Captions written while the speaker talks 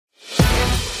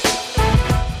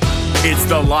It's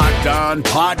the Locked On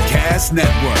Podcast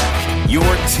Network, your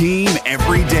team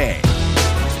every day.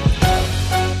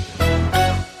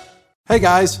 Hey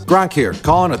guys, Gronk here,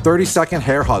 calling a 30-second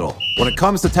hair huddle. When it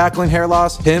comes to tackling hair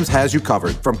loss, Hims has you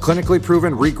covered. From clinically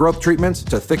proven regrowth treatments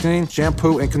to thickening,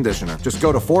 shampoo, and conditioner. Just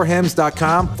go to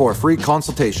 4hims.com for a free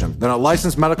consultation. Then a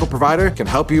licensed medical provider can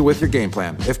help you with your game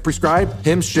plan. If prescribed,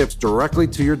 Hims ships directly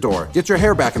to your door. Get your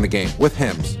hair back in the game with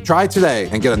Hims. Try today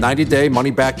and get a 90-day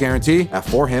money-back guarantee at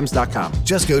 4hims.com.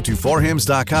 Just go to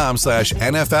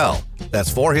 4hims.com/NFL.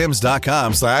 That's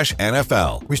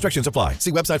 4hims.com/NFL. Restrictions apply.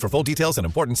 See website for full details and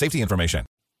important safety information.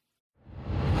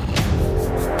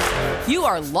 You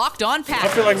are Locked On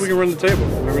Packers. I feel like we can run the table.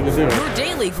 We're going to do it. Your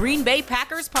daily Green Bay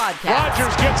Packers podcast.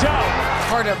 Rodgers gets out.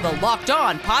 Part of the Locked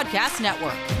On Podcast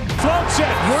Network. Floats it.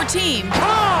 Your team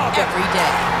every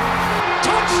day.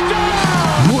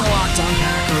 Touchdown! More Locked On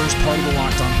Packers, part of the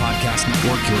Locked On Podcast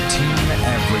Network, your team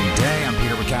every day. I'm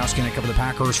Peter Bukowski, and I cover the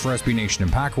Packers for SB Nation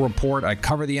and Packer Report. I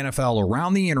cover the NFL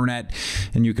around the internet,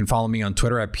 and you can follow me on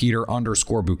Twitter at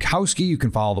Peter_Bukowski. You can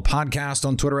follow the podcast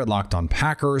on Twitter at Locked On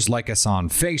Packers. Like us on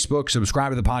Facebook.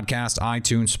 Subscribe to the podcast,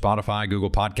 iTunes, Spotify, Google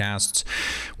Podcasts.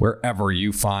 Wherever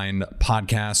you find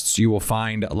podcasts, you will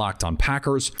find Locked On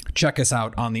Packers. Check us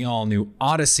out on the all-new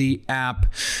Odyssey app.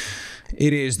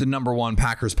 It is the #1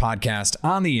 Packers podcast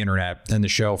on the internet and the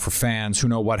show for fans who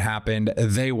know what happened.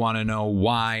 They want to know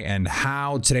why and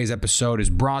how. Today's episode is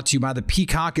brought to you by the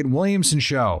Peacock and Williamson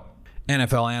Show.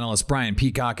 NFL analyst Brian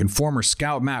Peacock and former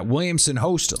scout Matt Williamson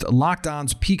host Locked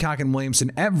On's Peacock and Williamson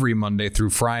every Monday through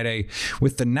Friday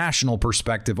with the national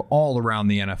perspective all around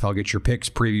the NFL. Get your picks,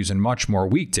 previews, and much more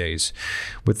weekdays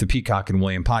with the Peacock and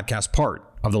William podcast, part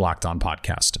of the Locked On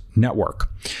Podcast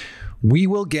Network. We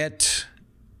will get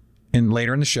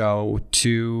later in the show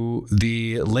to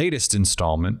the latest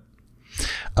installment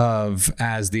of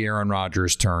As the Aaron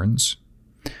Rodgers Turns.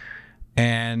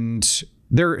 And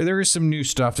there is some new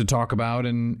stuff to talk about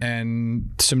and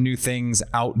some new things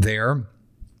out there.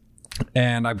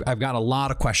 And I've got a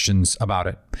lot of questions about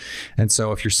it. And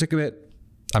so if you're sick of it,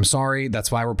 I'm sorry.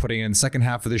 That's why we're putting it in the second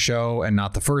half of the show and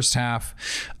not the first half.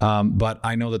 But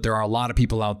I know that there are a lot of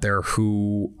people out there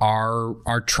who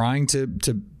are trying to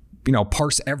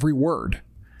parse every word,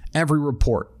 every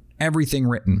report, everything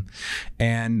written.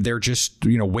 And they're just,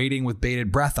 waiting with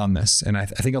bated breath on this. And I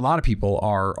think a lot of people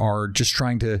are just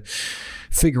trying to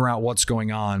figure out what's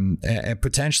going on, and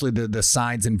potentially the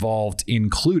sides involved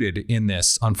included in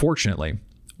this, unfortunately.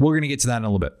 We're going to get to that in a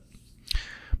little bit.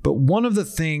 But one of the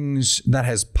things that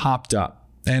has popped up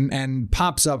and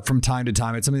pops up from time to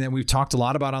time, it's something that we've talked a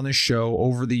lot about on this show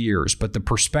over the years, but the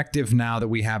perspective now that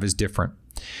we have is different,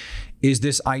 is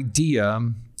this idea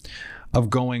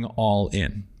of going all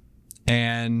in.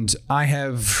 And I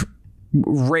have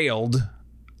railed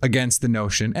against the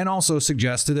notion and also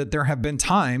suggested that there have been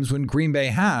times when Green Bay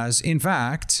has, in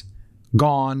fact,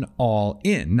 gone all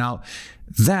in. Now,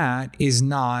 that is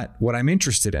not what I'm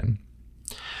interested in.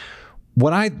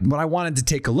 What I wanted to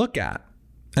take a look at,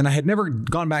 and I had never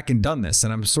gone back and done this,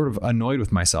 and I'm sort of annoyed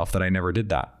with myself that I never did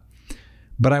that.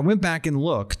 But I went back and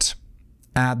looked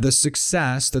at the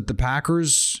success that the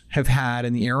Packers have had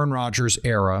in the Aaron Rodgers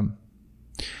era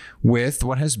with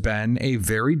what has been a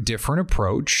very different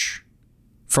approach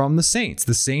from the Saints.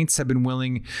 The Saints have been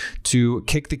willing to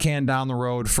kick the can down the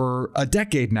road for a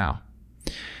decade now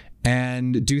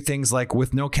and do things like,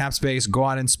 with no cap space, go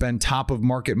out and spend top of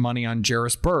market money on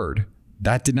Jarvis Byrd.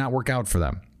 That did not work out for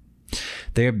them.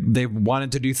 They've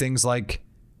wanted to do things like,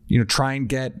 try and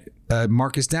get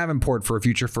Marcus Davenport for a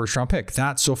future first-round pick.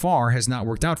 That so far has not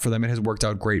worked out for them. It has worked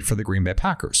out great for the Green Bay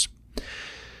Packers.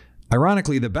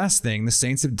 Ironically, the best thing the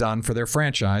Saints have done for their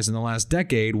franchise in the last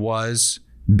decade was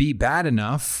be bad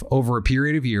enough over a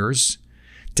period of years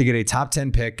to get a top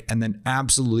 10 pick and then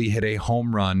absolutely hit a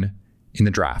home run in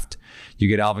the draft. You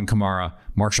get Alvin Kamara,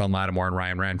 Marshawn Lattimore, and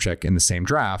Ryan Ramczyk in the same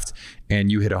draft,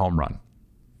 and you hit a home run.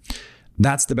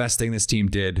 That's the best thing this team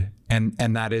did, and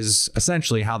that is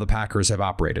essentially how the Packers have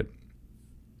operated.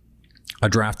 A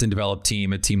draft and develop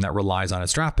team, a team that relies on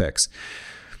its draft picks.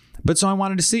 But so I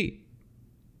wanted to see.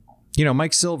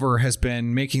 Mike Silver has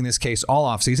been making this case all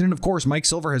offseason, and of course, Mike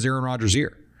Silver has Aaron Rodgers'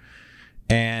 ear.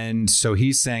 And so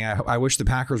he's saying, I wish the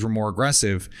Packers were more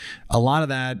aggressive. A lot of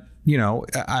that,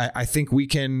 I think we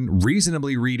can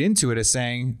reasonably read into it as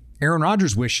saying Aaron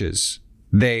Rodgers wishes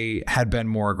they had been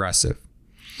more aggressive.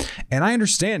 And I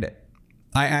understand it.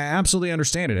 I absolutely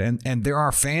understand it. And there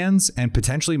are fans, and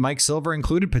potentially Mike Silver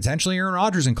included, potentially Aaron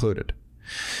Rodgers included,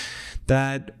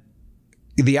 that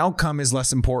the outcome is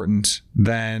less important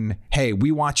than, hey,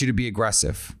 we want you to be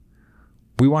aggressive.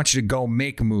 We want you to go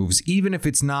make moves, even if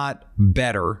it's not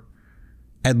better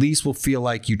at least will feel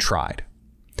like you tried.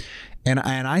 And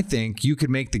I think you could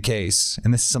make the case,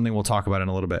 and this is something we'll talk about in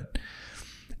a little bit,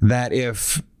 that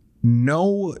if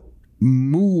no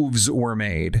moves were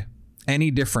made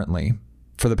any differently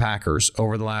for the Packers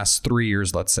over the last 3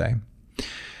 years, let's say,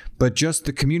 but just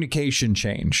the communication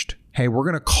changed. Hey, we're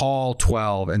going to call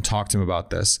 12 and talk to him about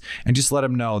this and just let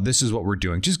him know this is what we're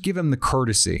doing. Just give him the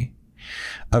courtesy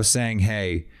of saying,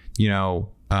 hey,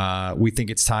 we think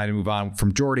it's time to move on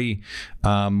from Jordy.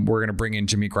 We're going to bring in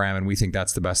Jimmy Graham, and we think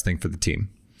that's the best thing for the team.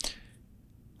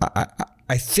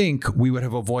 I think we would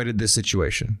have avoided this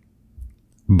situation.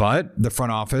 But the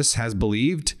front office has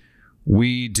believed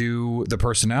we do the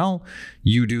personnel,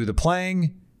 you do the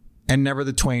playing, and never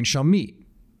the twain shall meet.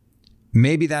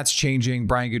 Maybe that's changing.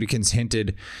 Brian Gutekunst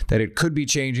hinted that it could be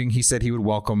changing. He said he would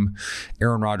welcome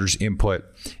Aaron Rodgers' input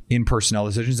in personnel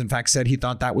decisions. In fact, said he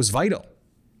thought that was vital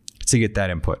to get that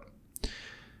input.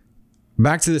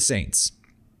 Back to the Saints.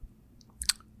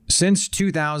 Since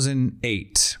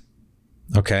 2008,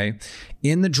 okay,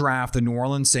 in the draft, the New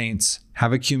Orleans Saints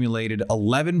have accumulated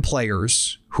 11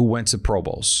 players who went to Pro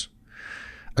Bowls,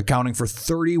 accounting for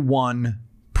 31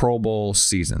 Pro Bowl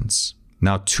seasons.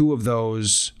 Now, 2 of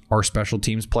those are special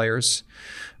teams players.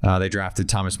 They drafted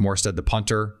Thomas Morstead, the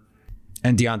punter,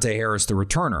 and Deontay Harris, the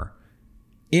returner.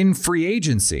 In free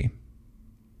agency,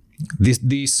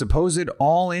 the supposed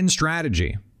all-in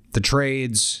strategy, the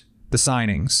trades, the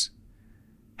signings,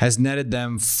 has netted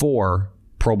them 4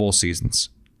 Pro Bowl seasons.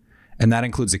 And that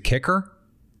includes a kicker,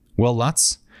 Will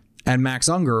Lutz, and Max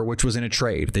Unger, which was in a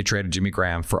trade. They traded Jimmy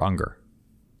Graham for Unger.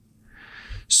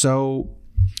 So,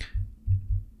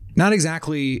 not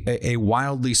exactly a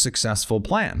wildly successful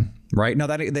plan, right? Now,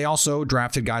 that they also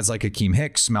drafted guys like Akeem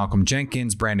Hicks, Malcolm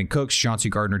Jenkins, Brandon Cooks, Chauncey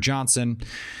Gardner-Johnson,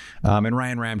 and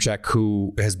Ryan Ramczyk,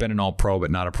 who has been an All-Pro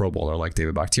but not a Pro Bowler like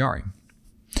David Bakhtiari.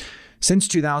 Since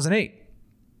 2008,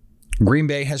 Green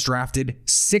Bay has drafted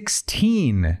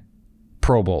 16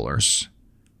 Pro Bowlers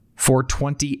for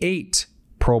 28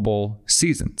 Pro Bowl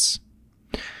seasons.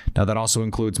 Now, that also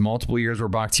includes multiple years where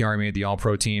Bakhtiari made the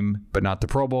All-Pro team, but not the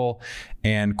Pro Bowl,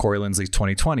 and Corey Linsley's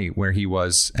 2020, where he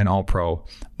was an All-Pro,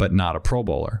 but not a Pro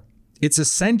Bowler. It's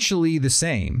essentially the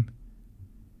same.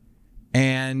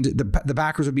 And the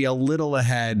Packers would be a little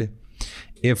ahead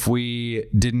if we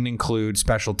didn't include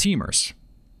special teamers.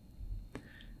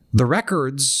 The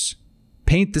records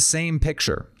paint the same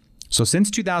picture. So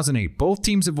since 2008, both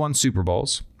teams have won Super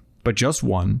Bowls, but just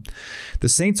one. The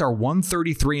Saints are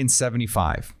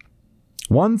 133-75.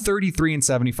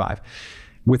 133-75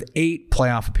 with 8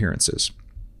 playoff appearances.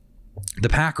 The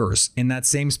Packers, in that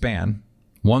same span,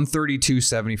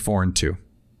 132-74-2.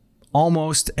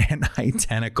 Almost an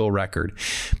identical record,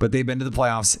 but they've been to the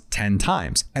playoffs 10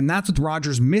 times. And that's with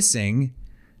Rodgers missing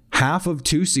half of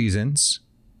 2 seasons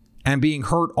and being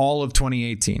hurt all of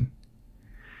 2018.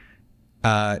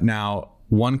 Now,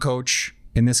 one coach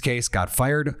in this case got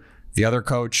fired. The other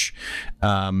coach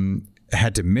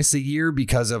had to miss a year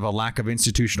because of a lack of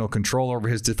institutional control over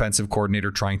his defensive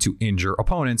coordinator trying to injure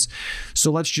opponents.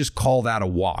 So let's just call that a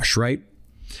wash, right?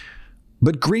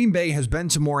 But Green Bay has been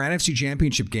to more NFC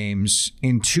Championship games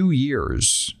in 2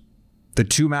 years, the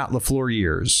 2 Matt LaFleur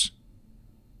years,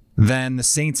 than the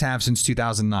Saints have since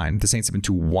 2009. The Saints have been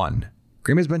to 1.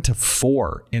 Green Bay's been to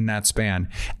 4 in that span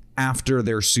after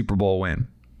their Super Bowl win.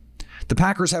 The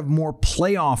Packers have more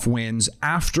playoff wins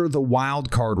after the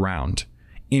wild card round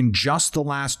in just the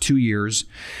last 2 years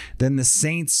than the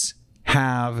Saints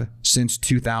have since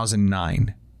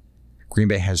 2009. Green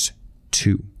Bay has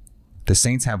 2. The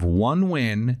Saints have 1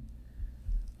 win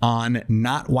on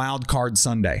not Wild Card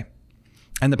Sunday.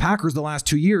 And the Packers the last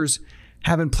 2 years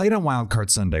haven't played on Wild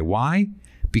Card Sunday. Why?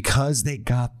 Because they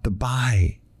got the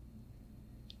bye.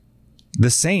 The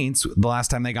Saints, the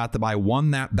last time they got the bye,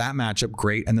 won that matchup,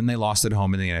 great, and then they lost at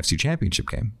home in the NFC Championship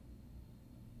game.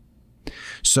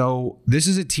 So this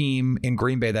is a team in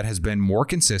Green Bay that has been more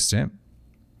consistent.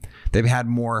 They've had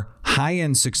more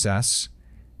high-end success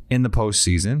in the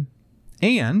postseason.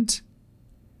 And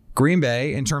Green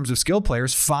Bay, in terms of skill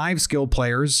players, 5 skilled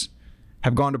players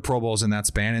have gone to Pro Bowls in that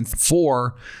span, and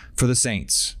 4 for the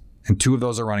Saints. And 2 of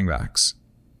those are running backs.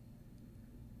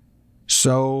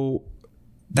 So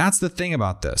that's the thing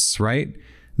about this, right?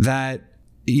 That,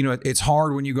 you know, it's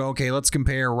hard when you go, okay, let's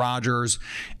compare Rodgers,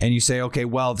 and you say, okay,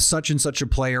 well, such and such a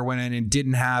player went in and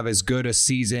didn't have as good a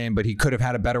season, but he could have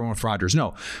had a better one with Rodgers.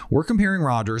 No, we're comparing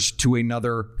Rodgers to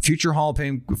another future Hall of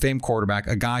Fame quarterback,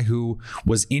 a guy who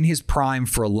was in his prime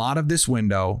for a lot of this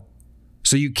window.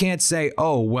 So you can't say,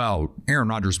 oh, well, Aaron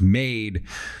Rodgers made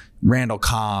Randall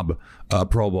Cobb a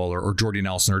Pro Bowler, or Jordy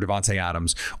Nelson, or Devontae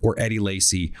Adams, or Eddie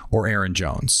Lacy, or Aaron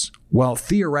Jones. Well,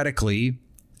 theoretically,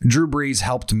 Drew Brees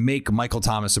helped make Michael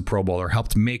Thomas a Pro Bowler,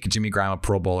 helped make Jimmy Graham a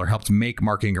Pro Bowler, helped make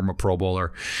Mark Ingram a Pro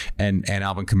Bowler, and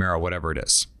Alvin Kamara, whatever it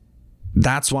is.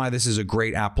 That's why this is a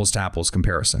great apples to apples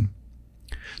comparison.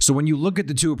 So when you look at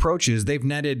the two approaches, they've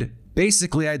netted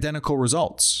basically identical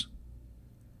results.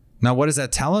 Now, what does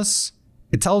that tell us?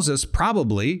 It tells us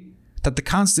probably that the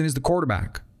constant is the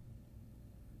quarterback.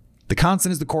 The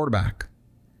constant is the quarterback.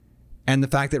 And the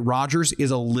fact that Rodgers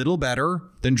is a little better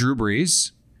than Drew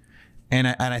Brees. And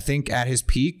I think at his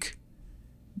peak,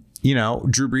 you know,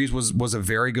 Drew Brees was a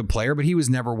very good player, but he was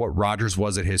never what Rodgers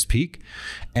was at his peak.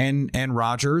 And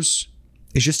Rodgers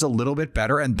is just a little bit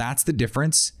better. And that's the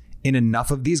difference in enough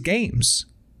of these games.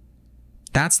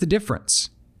 That's the difference.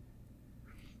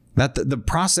 That the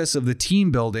process of the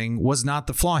team building was not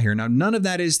the flaw here. Now, none of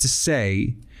that is to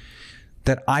say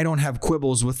that I don't have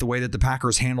quibbles with the way that the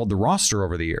Packers handled the roster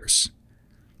over the years.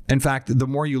 In fact, the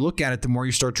more you look at it, the more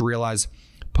you start to realize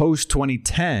post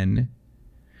 2010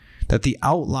 that the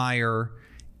outlier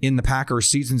in the Packers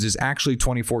seasons is actually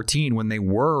 2014 when they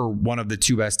were one of the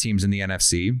two best teams in the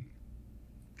NFC.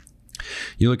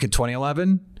 You look at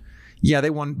 2011, yeah,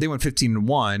 they won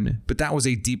 15-1, but that was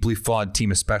a deeply flawed team,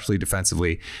 especially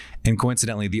defensively. And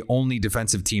coincidentally, the only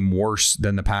defensive team worse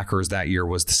than the Packers that year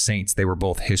was the Saints. They were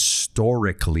both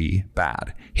historically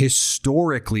bad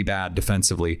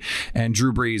defensively. And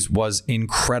Drew Brees was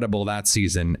incredible that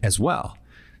season as well.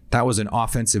 That was an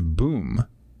offensive boom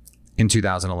in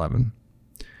 2011.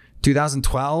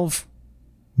 2012,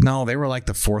 no, they were like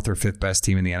the fourth or fifth best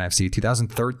team in the NFC.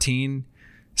 2013,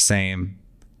 same.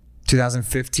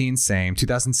 2015, same.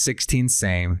 2016,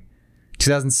 same.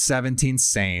 2017,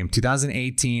 same.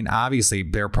 2018, obviously,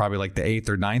 they're probably like the eighth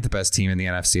or ninth best team in the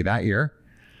NFC that year.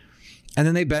 And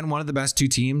then they've been one of the best two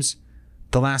teams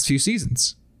the last few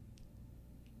seasons.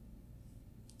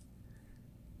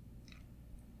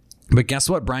 But guess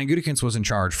what? Brian Gutekunst was in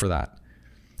charge for that.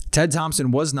 Ted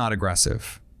Thompson was not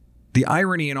aggressive. The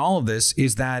irony in all of this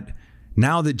is that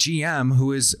now the GM,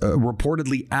 who is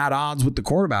reportedly at odds with the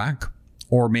quarterback,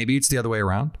 or maybe it's the other way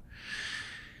around,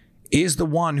 is the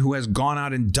one who has gone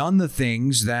out and done the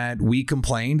things that we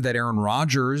complained, that Aaron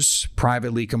Rodgers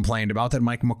privately complained about, that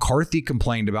Mike McCarthy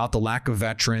complained about, the lack of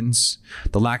veterans,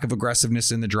 the lack of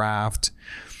aggressiveness in the draft.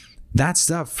 That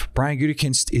stuff Brian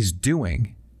Gutekunst is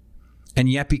doing. And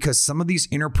yet, because some of these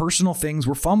interpersonal things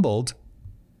were fumbled,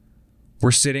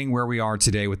 we're sitting where we are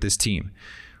today with this team.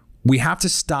 We have to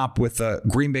stop with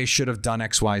Green Bay should have done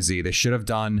XYZ. They should have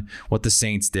done what the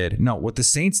Saints did. No, what the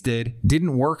Saints did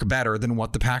didn't work better than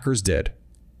what the Packers did.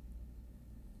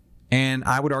 And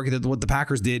I would argue that what the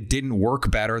Packers did didn't work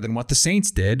better than what the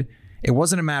Saints did. It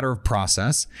wasn't a matter of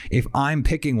process. If I'm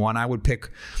picking one, I would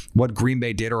pick what Green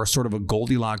Bay did, or a sort of a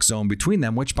Goldilocks zone between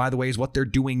them, which, by the way, is what they're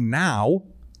doing now.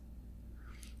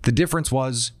 The difference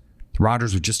was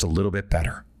Rodgers was just a little bit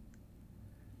better.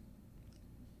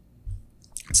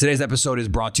 Today's episode is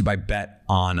brought to you by Bet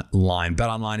Online. Bet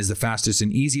Online is the fastest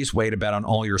and easiest way to bet on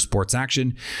all your sports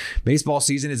action. Baseball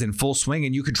season is in full swing,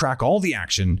 and you can track all the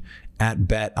action at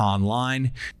Bet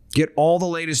Online. Get all the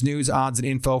latest news, odds, and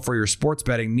info for your sports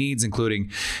betting needs,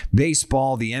 including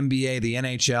baseball, the NBA, the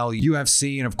NHL,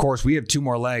 UFC, and of course, we have two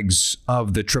more legs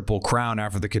of the Triple Crown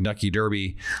after the Kentucky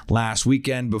Derby last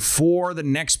weekend. Before the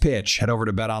next pitch, head over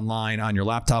to Bet Online on your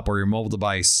laptop or your mobile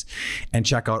device and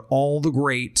check out all the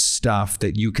great stuff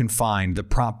that you can find, the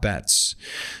prop bets,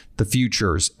 the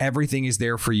futures, everything is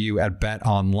there for you at Bet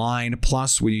Online.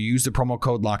 Plus, when you use the promo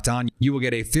code Locked On, you will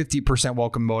get a 50%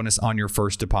 welcome bonus on your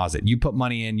first deposit. You put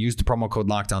money in, use the promo code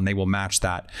Locked On, they will match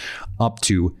that up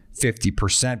to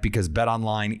 50% because Bet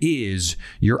Online is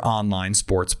your online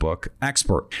sportsbook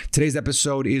expert. Today's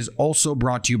episode is also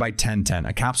brought to you by 1010,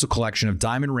 a capsule collection of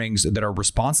diamond rings that are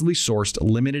responsibly sourced,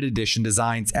 limited edition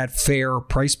designs at fair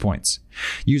price points.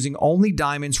 Using only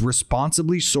diamonds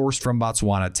responsibly sourced from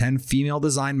Botswana, 10 female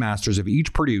design masters have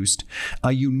each produced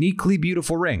a uniquely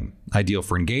beautiful ring, ideal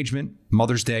for engagement,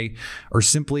 Mother's Day, or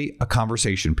simply a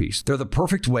conversation piece. They're the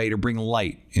perfect way to bring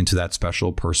light into that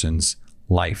special person's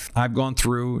life. I've gone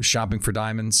through shopping for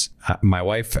diamonds. My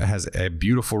wife has a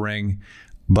beautiful ring,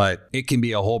 but it can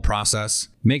be a whole process.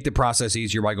 Make the process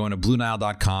easier by going to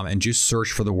BlueNile.com and just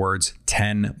search for the words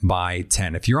 10 by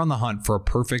 10. If you're on the hunt for a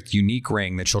perfect, unique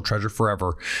ring that you'll treasure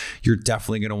forever, you're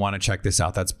definitely going to want to check this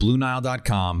out. That's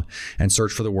BlueNile.com and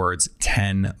search for the words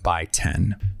 10 by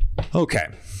 10. Okay,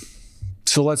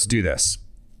 so let's do this.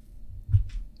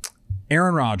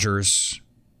 Aaron Rodgers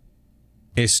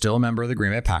is still a member of the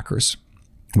Green Bay Packers.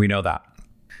 We know that.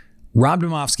 Rob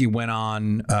Demovsky went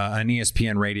on an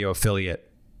ESPN radio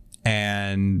affiliate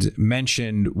and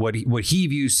mentioned what he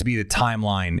views to be the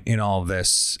timeline in all of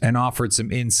this, and offered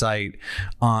some insight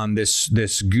on this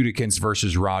Gutekunst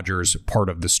versus Rodgers part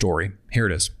of the story. Here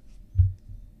it is.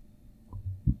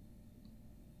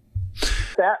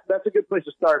 That's a good place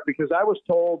to start, because I was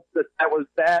told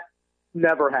that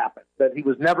never happened. That he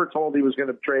was never told he was going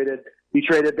to be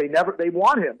traded. They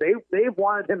want him. They've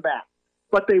wanted him back,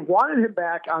 but they wanted him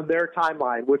back on their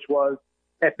timeline, which was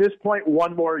at this point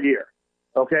 1 more year.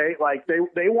 Okay, like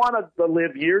they wanted to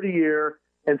live year to year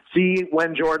and see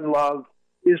when Jordan Love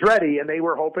is ready, and they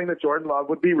were hoping that Jordan Love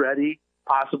would be ready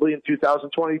possibly in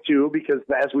 2022, because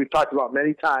as we've talked about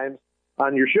many times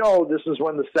on your show, this is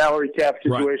when the salary cap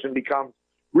situation becomes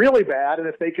really bad. And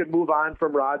if they could move on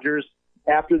from Rodgers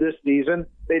after this season,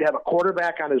 they'd have a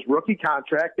quarterback on his rookie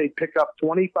contract. They'd pick up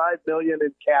 $25 million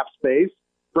in cap space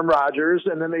from Rodgers,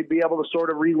 and then they'd be able to sort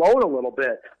of reload a little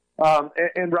bit.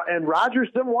 And Rodgers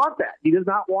didn't want that. He does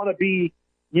not want to be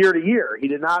year to year.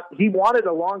 He wanted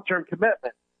a long-term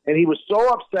commitment, and he was so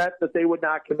upset that they would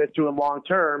not commit to him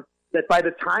long-term that by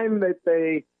the time that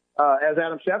they, as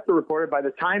Adam Schefter reported, by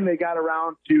the time they got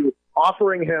around to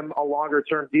offering him a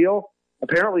longer-term deal,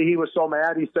 apparently he was so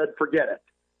mad he said, forget it.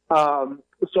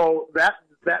 So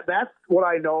that's what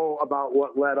I know about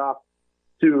what led up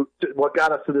to what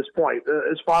got us to this point.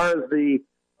 As far as the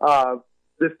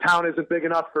this town isn't big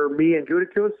enough for me and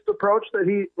Gutekunst's approach that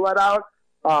he let out,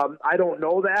 I don't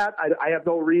know that. I have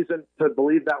no reason to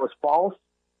believe that was false.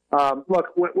 Look,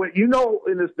 what you know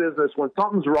in this business, when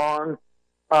something's wrong,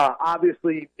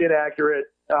 obviously inaccurate,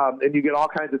 and you get all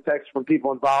kinds of texts from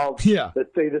people involved that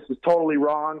say this is totally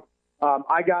wrong.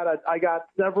 I got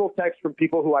several texts from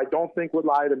people who I don't think would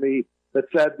lie to me that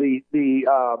said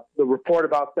the report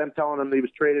about them telling him he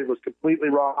was traded was completely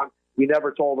wrong. We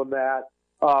never told him that.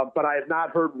 But I have not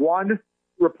heard one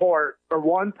report or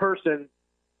one person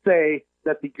say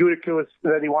that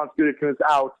that he wants Gutekunst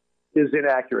out is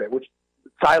inaccurate, which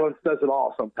silence does it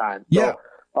all sometimes. Yeah.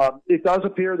 So, it does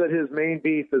appear that his main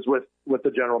beef is with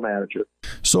the general manager.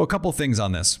 So a couple things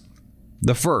on this.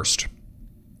 The first,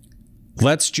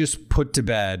 let's just put to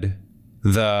bed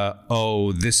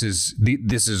this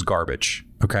is garbage.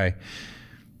 Okay.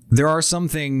 There are some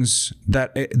things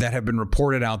that have been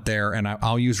reported out there, and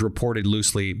I'll use reported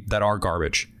loosely, that are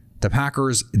garbage. The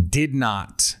Packers did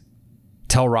not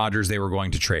tell Rodgers they were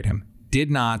going to trade him. Did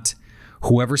not.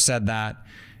 Whoever said that,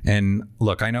 and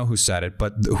look, I know who said it,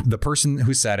 but the person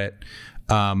who said it,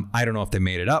 I don't know if they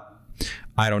made it up.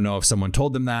 I don't know if someone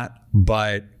told them that,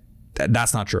 but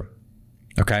that's not true.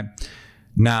 Okay.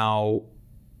 Now,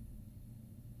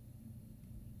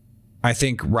 I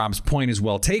think Rob's point is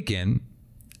well taken,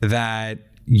 that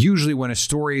usually when a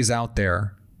story is out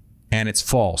there and it's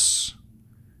false,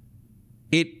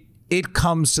 it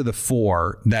comes to the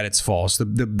fore that it's false.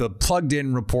 The plugged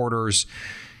in reporters,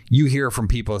 you hear from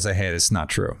people say, hey, this is not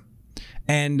true.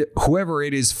 And whoever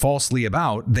it is falsely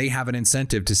about, they have an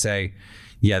incentive to say,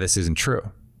 yeah, this isn't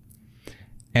true.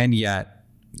 And yet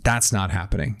that's not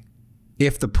happening.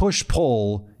 If the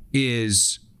push-pull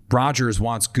is Rodgers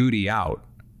wants Goody out,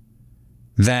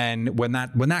 then when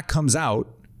that comes out,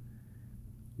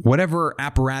 whatever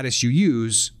apparatus you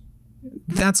use,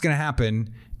 that's going to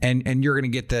happen, and you're going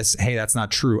to get this, hey, that's not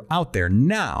true out there.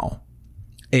 Now,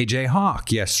 AJ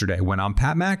Hawk yesterday went on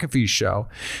Pat McAfee's show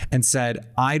and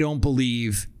said, I don't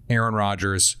believe Aaron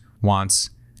Rodgers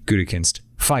wants Gutekunst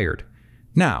fired.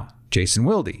 Now, Jason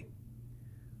Wilde,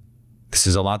 this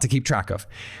is a lot to keep track of,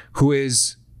 who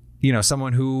is,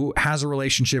 someone who has a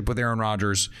relationship with Aaron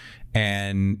Rodgers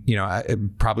and,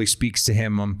 it probably speaks to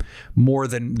him more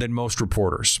than most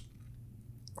reporters.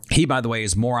 He, by the way,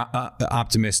 is more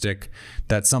optimistic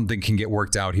that something can get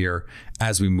worked out here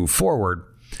as we move forward.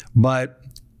 But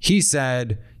he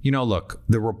said, look,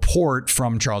 the report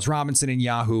from Charles Robinson and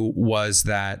Yahoo was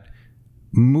that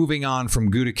moving on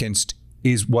from Gutekunst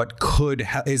is what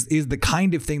is the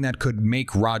kind of thing that could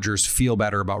make Rodgers feel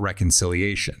better about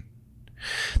reconciliation.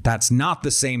 That's not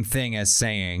the same thing as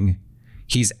saying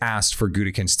he's asked for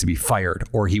Gutekunst to be fired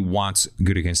or he wants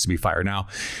Gutekunst to be fired. Now,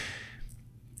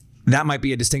 that might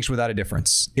be a distinction without a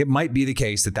difference. It might be the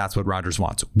case that that's what Rodgers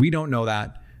wants. We don't know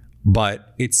that,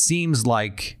 but it seems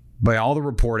like by all the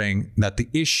reporting that the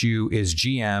issue is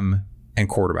GM and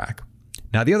quarterback.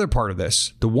 Now, the other part of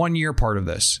this, the 1 year part of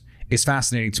this, is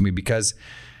fascinating to me because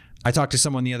I talked to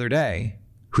someone the other day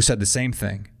who said the same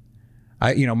thing.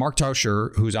 Mark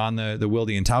Tauscher, who's on the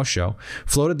Wilde and Tausch show,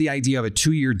 floated the idea of a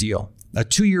 2-year deal. A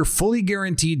 2-year fully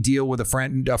guaranteed deal with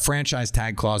a franchise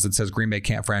tag clause that says Green Bay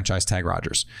can't franchise tag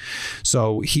Rodgers.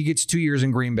 So he gets 2 years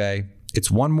in Green Bay.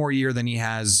 It's 1 more year than he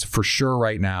has for sure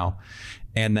right now.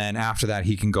 And then after that,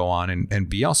 he can go on and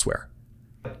be elsewhere.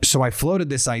 So I floated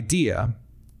this idea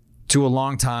to a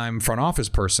longtime front office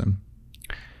person.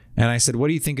 And I said, what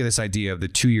do you think of this idea of the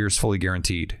 2 years fully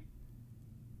guaranteed?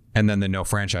 And then the no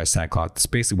franchise tag clause. That's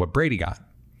basically what Brady got.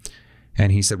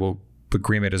 And he said, well, but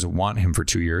Green Bay doesn't want him for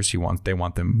 2 years. They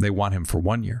want him for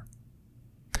 1 year.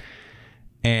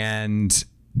 And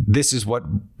this is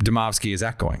what Demovsky is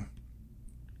echoing.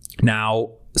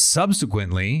 Now,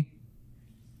 subsequently,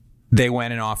 they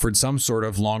went and offered some sort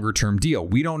of longer term deal.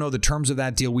 We don't know the terms of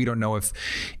that deal. We don't know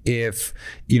if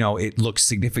it looks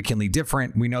significantly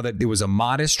different. We know that it was a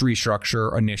modest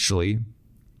restructure initially.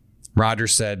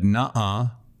 Rodgers said, nuh-uh.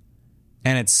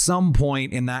 And at some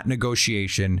point in that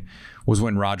negotiation was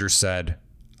when Rodgers said,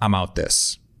 I'm out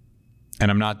this. And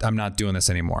I'm not doing this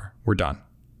anymore. We're done.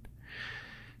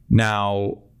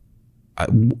 Now,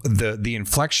 the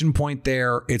inflection point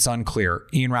there, it's unclear.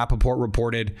 Ian Rappaport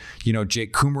reported,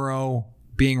 Jake Kummerow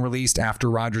being released after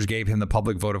Rodgers gave him the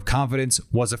public vote of confidence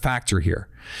was a factor here.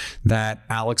 That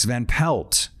Alex Van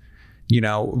Pelt,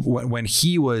 when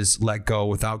he was let go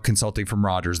without consulting from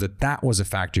Rodgers, that was a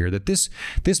factor here. That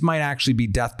this might actually be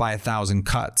death by 1,000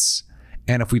 cuts.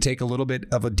 And if we take a little bit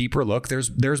of a deeper look,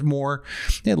 there's more,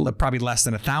 probably less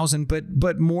than 1,000,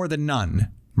 but more than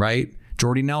none, right?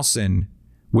 Jordy Nelson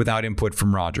without input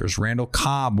from Rodgers. Randall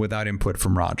Cobb without input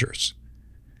from Rodgers.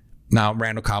 Now,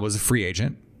 Randall Cobb was a free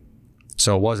agent,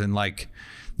 so it wasn't like,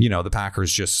 the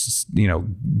Packers just,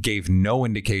 gave no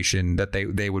indication that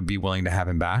they would be willing to have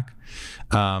him back.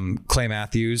 Clay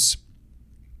Matthews,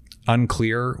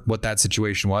 unclear what that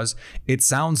situation was. It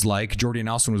sounds like Jordy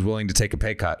Nelson was willing to take a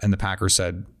pay cut, and the Packers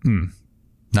said,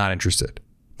 not interested.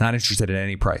 Not interested at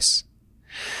any price.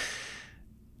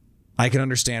 I can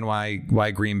understand why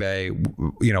Green Bay,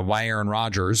 why Aaron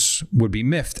Rodgers would be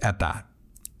miffed at that.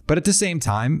 But at the same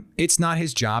time, it's not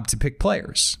his job to pick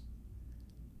players.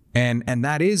 And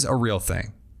that is a real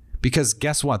thing. Because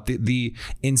guess what? The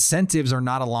incentives are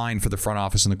not aligned for the front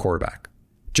office and the quarterback.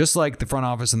 Just like the front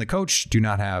office and the coach do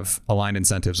not have aligned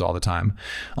incentives all the time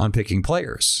on picking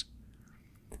players.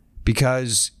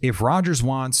 Because if Rodgers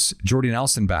wants Jordy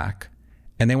Nelson back,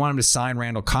 and they want him to sign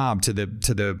Randall Cobb to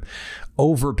the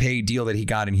overpay deal that he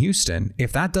got in Houston,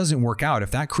 if that doesn't work out,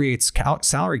 if that creates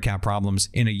salary cap problems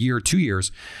in a year, 2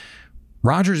 years,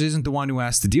 Rodgers isn't the one who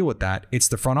has to deal with that. It's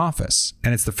the front office,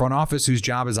 and it's the front office whose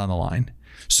job is on the line.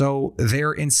 So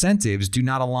their incentives do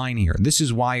not align here. This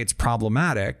is why it's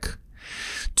problematic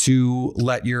to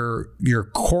let your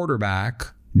quarterback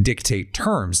dictate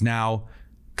terms. Now,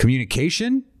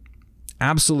 communication,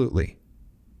 absolutely.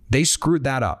 They screwed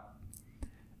that up.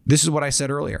 This is what I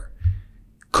said earlier.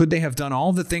 Could they have done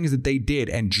all the things that they did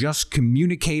and just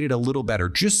communicated a little better?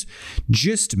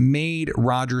 Just made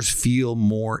Rodgers feel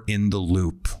more in the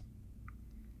loop?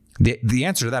 The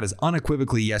answer to that is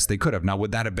unequivocally yes, they could have. Now,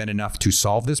 would that have been enough to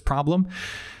solve this problem?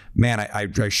 Man,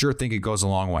 I sure think it goes a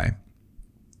long way.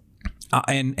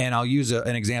 And I'll use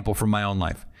an example from my own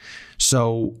life.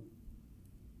 So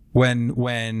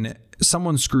when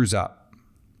someone screws up,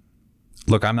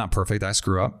 look, I'm not perfect. I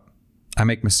screw up. I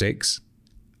make mistakes.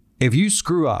 If you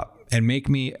screw up and make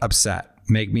me upset,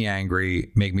 make me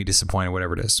angry, make me disappointed,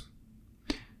 whatever it is,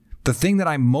 the thing that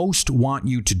I most want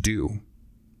you to do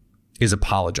is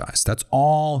apologize. That's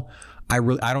all I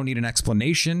don't need an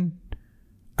explanation.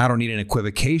 I don't need an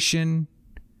equivocation.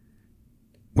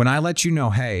 When I let you know,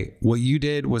 hey, what you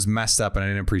did was messed up and I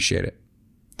didn't appreciate it.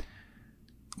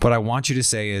 What I want you to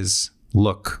say is,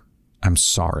 look, I'm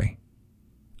sorry.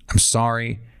 I'm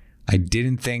sorry. I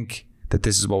didn't think that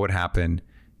this is what would happen,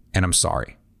 and I'm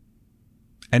sorry.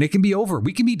 And it can be over.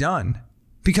 We can be done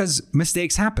because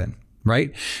mistakes happen,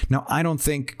 right? Now, I don't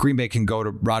think Green Bay can go to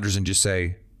Rodgers and just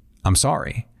say, I'm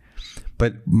sorry.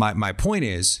 But my point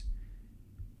is,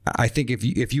 I think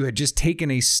if you had just taken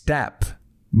a step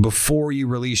before you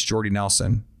release Jordy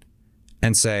Nelson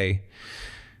and say,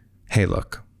 hey,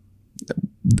 look,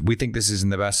 we think this is in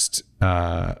the best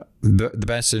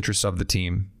interest of the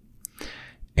team.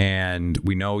 And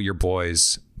we know your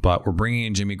boys, but we're bringing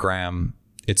in Jimmy Graham.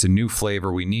 It's a new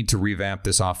flavor. We need to revamp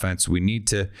this offense. We need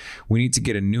to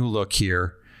get a new look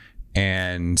here.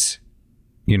 And,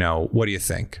 what do you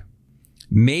think?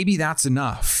 Maybe that's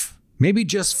enough. Maybe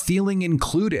just feeling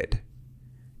included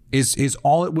is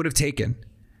all it would have taken.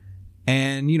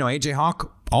 And, AJ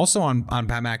Hawk also on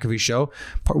Pat McAfee's show,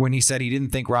 when he said he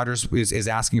didn't think Rodgers is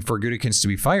asking for Gutekunst to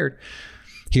be fired,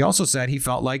 he also said he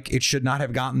felt like it should not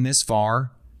have gotten this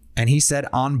far. And he said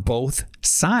on both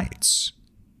sides.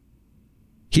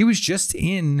 He was just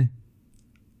in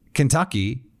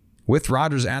Kentucky with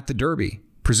Rodgers at the Derby.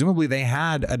 Presumably they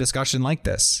had a discussion like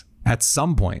this at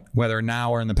some point, whether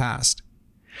now or in the past.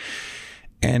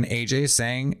 And AJ is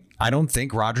saying, I don't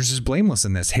think Rodgers is blameless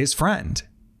in this. His friend.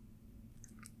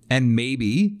 And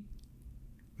maybe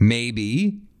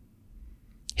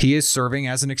he is serving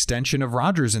as an extension of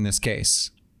Rodgers in this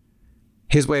case.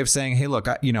 His way of saying, hey, look,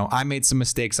 I made some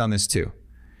mistakes on this too.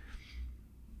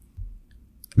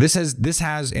 This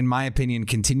has, in my opinion,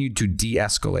 continued to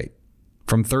de-escalate.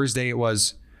 From Thursday, it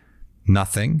was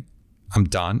nothing. I'm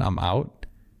done. I'm out.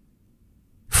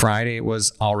 Friday, it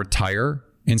was I'll retire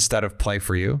instead of play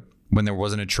for you when there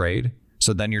wasn't a trade.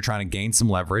 So then you're trying to gain some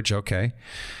leverage. Okay.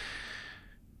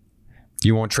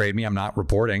 You won't trade me. I'm not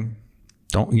reporting.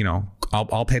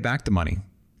 I'll pay back the money.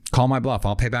 Call my bluff.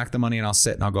 I'll pay back the money and I'll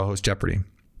sit and I'll go host Jeopardy.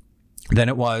 Then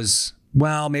it was,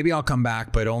 well, maybe I'll come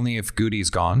back, but only if Goody's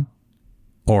gone.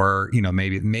 Or,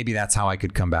 maybe that's how I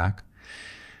could come back.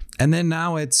 And then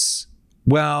now it's,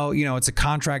 well, it's a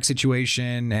contract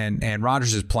situation and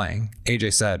Rodgers is playing.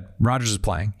 AJ said, Rodgers is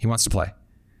playing. He wants to play.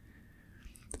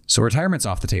 So retirement's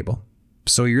off the table.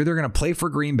 So you're either going to play for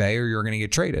Green Bay or you're going to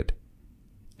get traded.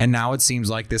 And now it seems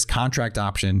like this contract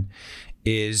option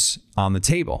is on the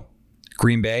table.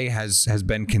 Green Bay has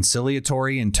been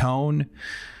conciliatory in tone.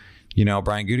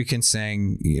 Brian Gutekunst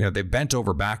saying, they've bent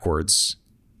over backwards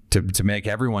to make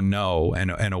everyone know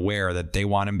and aware that they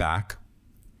want him back.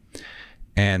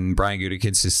 And Brian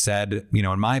Gutekunst has said,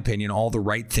 in my opinion, all the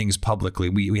right things publicly.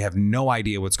 We have no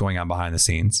idea what's going on behind the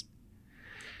scenes.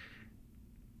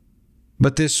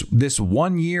 But this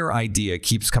 1 year idea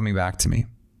keeps coming back to me.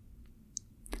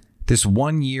 This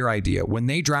 1 year idea. When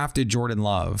they drafted Jordan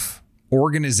Love,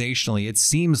 organizationally, it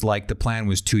seems like the plan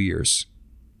was 2 years.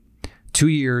 2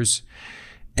 years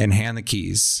and hand the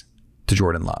keys to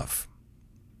Jordan Love.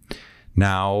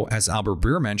 Now, as Albert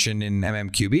Breer mentioned in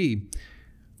MMQB,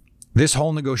 this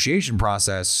whole negotiation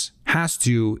process has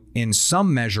to, in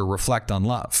some measure, reflect on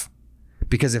Love.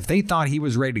 Because if they thought he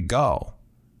was ready to go,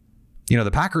 the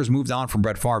Packers moved on from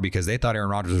Brett Favre because they thought Aaron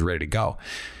Rodgers was ready to go.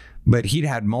 But he'd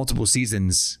had multiple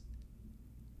seasons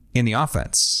in the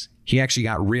offense. He actually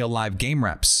got real live game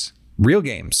reps, real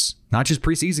games, not just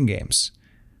preseason games.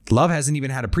 Love hasn't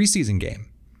even had a preseason game.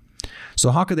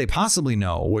 So how could they possibly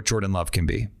know what Jordan Love can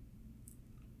be?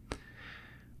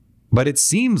 But it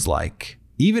seems like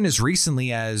even as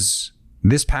recently as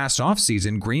this past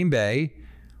offseason, Green Bay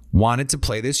wanted to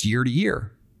play this year to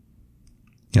year.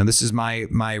 This is my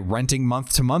renting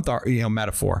month to month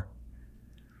metaphor.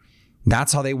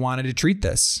 That's how they wanted to treat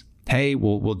this. Hey,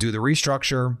 we'll do the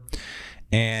restructure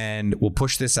and we'll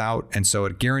push this out. And so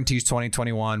it guarantees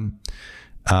 2021.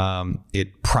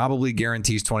 It probably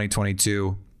guarantees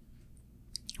 2022.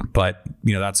 But,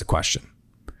 that's a question.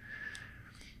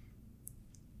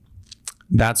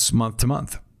 That's month to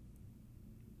month.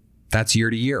 That's year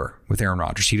to year with Aaron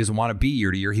Rodgers. He doesn't want to be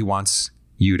year to year. He wants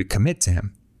you to commit to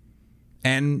him.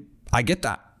 And I get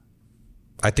that.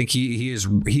 I think he is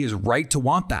right to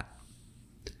want that.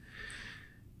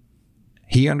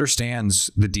 He understands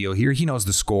the deal here. He knows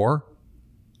the score.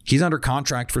 He's under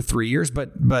contract for 3 years,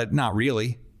 but not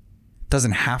really.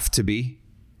 Doesn't have to be.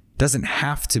 Doesn't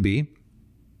have to be.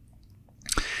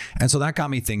 And so that got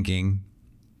me thinking,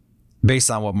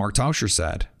 based on what Mark Tauscher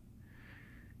said,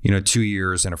 2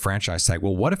 years and a franchise tag.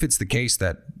 Well, what if it's the case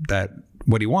that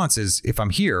what he wants is, if I'm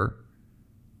here,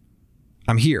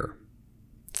 I'm here.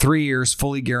 3 years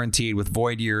fully guaranteed with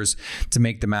void years to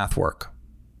make the math work.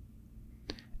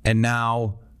 And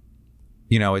now,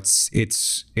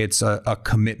 it's a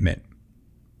commitment.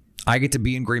 I get to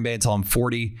be in Green Bay until I'm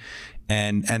 40,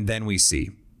 and then we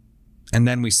see. And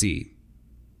then we see.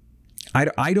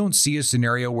 I don't see a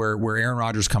scenario where Aaron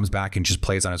Rodgers comes back and just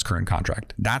plays on his current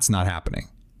contract. That's not happening.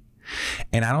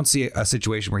 And I don't see a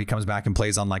situation where he comes back and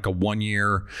plays on like a 1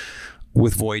 year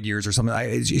with void years or something.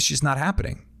 It's just not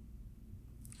happening.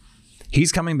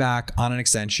 He's coming back on an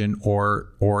extension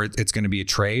or it's going to be a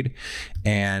trade.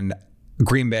 And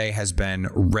Green Bay has been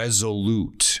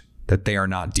resolute that they are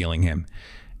not dealing him.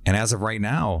 And as of right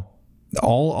now,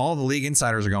 all the league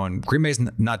insiders are going, Green Bay's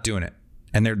not doing it.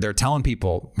 And they're telling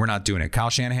people, we're not doing it. Kyle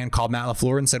Shanahan called Matt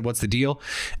LaFleur and said, what's the deal?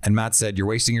 And Matt said, you're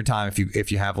wasting your time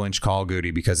if you have Lynch call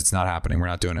Goody because it's not happening. We're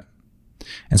not doing it.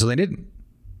 And so they didn't.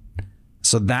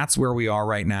 So that's where we are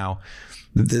right now.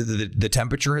 The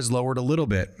temperature has lowered a little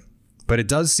bit, but it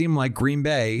does seem like Green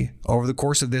Bay, over the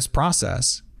course of this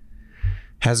process,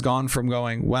 has gone from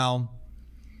going, well,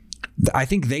 I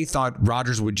think they thought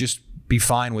Rodgers would just be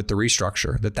fine with the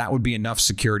restructure, that would be enough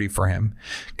security for him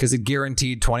because it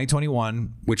guaranteed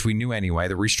 2021, which we knew anyway.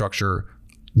 The restructure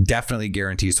definitely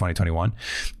guarantees 2021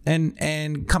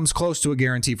 and comes close to a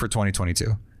guarantee for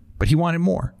 2022, but he wanted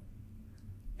more.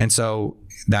 And so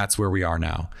that's where we are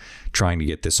now, trying to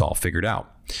get this all figured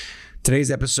out.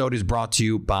 Today's episode is brought to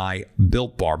you by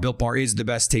Built Bar. Built Bar is the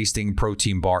best tasting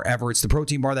protein bar ever. It's the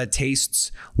protein bar that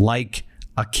tastes like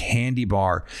a candy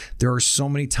bar. There are so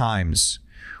many times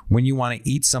when you want to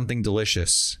eat something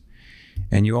delicious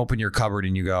and you open your cupboard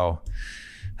and you go,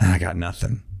 I got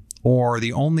nothing. Or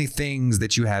the only things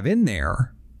that you have in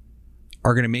there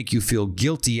are going to make you feel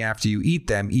guilty after you eat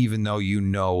them, even though you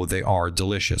know they are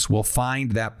delicious. We'll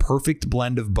find that perfect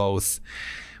blend of both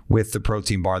with the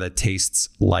protein bar that tastes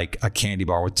like a candy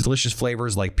bar with delicious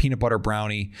flavors like peanut butter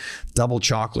brownie, double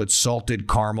chocolate, salted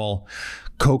caramel,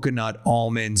 coconut,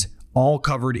 almonds, all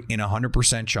covered in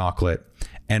 100% chocolate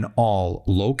and all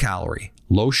low calorie,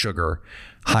 low sugar,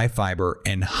 high fiber,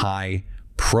 and high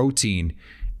protein.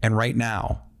 And right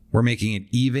now, we're making it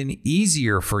even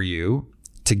easier for you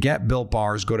to get Built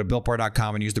Bars. Go to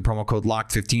BuiltBar.com and use the promo code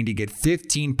LOCKED15 to get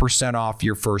 15% off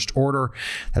your first order.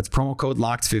 That's promo code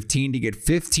LOCKED15 to get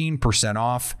 15%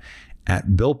 off at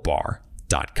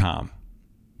BuiltBar.com.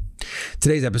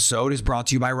 Today's episode is brought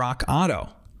to you by Rock Auto.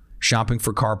 Shopping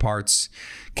for car parts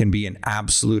can be an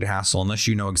absolute hassle unless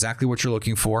you know exactly what you're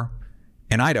looking for.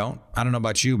 And I don't know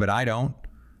about you, but I don't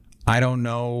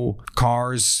know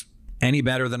cars any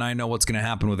better than I know what's going to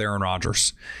happen with Aaron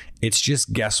Rodgers. It's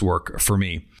just guesswork for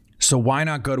me. So why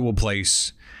not go to a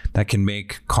place that can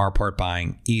make car part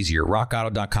buying easier?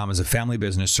 RockAuto.com is a family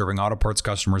business serving auto parts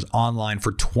customers online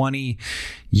for 20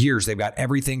 years. They've got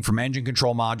everything from engine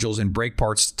control modules and brake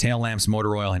parts to tail lamps,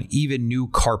 motor oil, and even new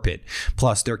carpet.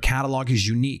 Plus, their catalog is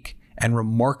unique and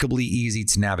remarkably easy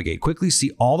to navigate. Quickly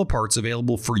see all the parts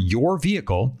available for your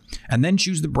vehicle and then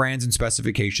choose the brands and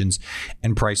specifications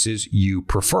and prices you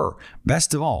prefer.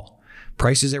 Best of all,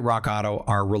 prices at Rock Auto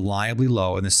are reliably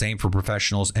low and the same for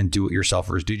professionals and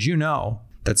do-it-yourselfers. Did you know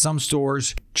that some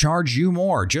stores charge you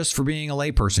more just for being a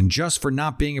layperson, just for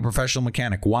not being a professional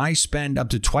mechanic? Why spend up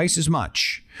to twice as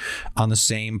much on the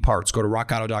same parts? Go to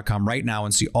rockauto.com right now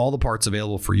and see all the parts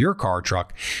available for your car or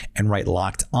truck and write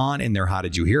Locked On in their How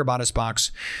Did You Hear About Us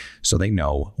box so they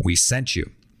know we sent you.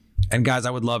 And guys,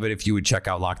 I would love it if you would check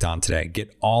out Locked On Today.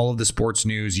 Get all of the sports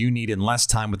news you need in less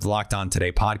time with the Locked On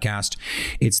Today podcast.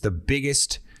 It's the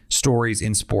biggest stories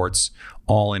in sports,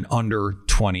 all in under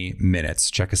 20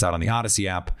 minutes. Check us out on the Odyssey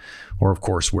app or, of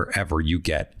course, wherever you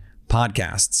get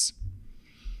podcasts.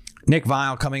 Nick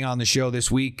Viall coming on the show this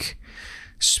week.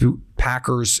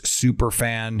 Packers super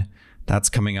fan. That's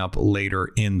coming up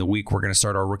later in the week. We're going to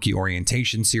start our rookie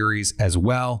orientation series as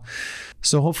well.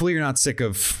 So hopefully you're not sick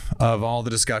of all the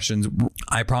discussions.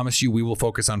 I promise you we will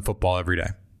focus on football every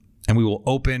day. And we will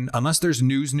open, unless there's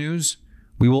news,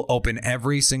 we will open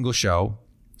every single show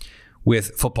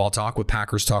with football talk, with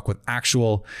Packers talk, with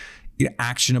actual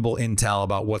actionable intel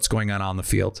about what's going on the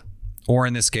field. Or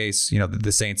in this case,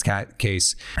 the Saints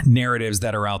case, narratives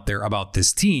that are out there about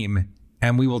this team.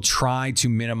 And we will try to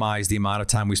minimize the amount of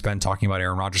time we spend talking about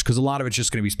Aaron Rodgers because a lot of it's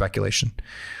just going to be speculation.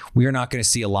 We are not going to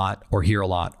see a lot or hear a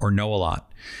lot or know a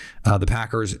lot. The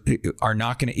Packers are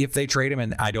not going to, if they trade him,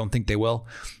 and I don't think they will,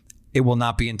 it will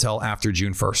not be until after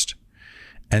June 1st.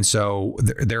 And so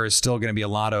there is still going to be a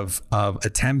lot of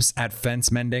attempts at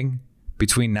fence mending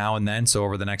between now and then. So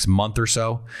over the next month or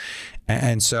so.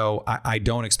 And so I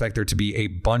don't expect there to be a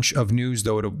bunch of news,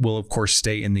 though it will, of course,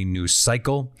 stay in the news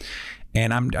cycle.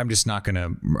 And I'm not going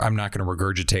to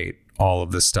regurgitate all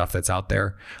of the stuff that's out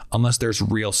there unless there's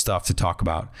real stuff to talk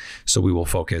about. So we will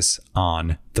focus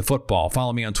on the football.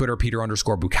 Follow me on Twitter,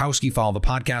 Peter_Bukowski. Follow the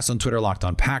podcast on Twitter, Locked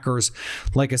On Packers.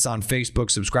 Like us on Facebook.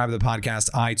 Subscribe to the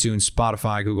podcast, iTunes,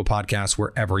 Spotify, Google Podcasts,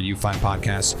 wherever you find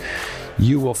podcasts.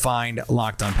 You will find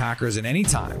Locked On Packers. And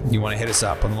anytime you want to hit us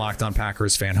up on the Locked On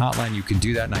Packers fan hotline, you can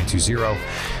do that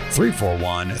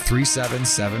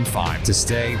 920-341-3775 to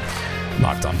stay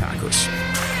Locked On Packers.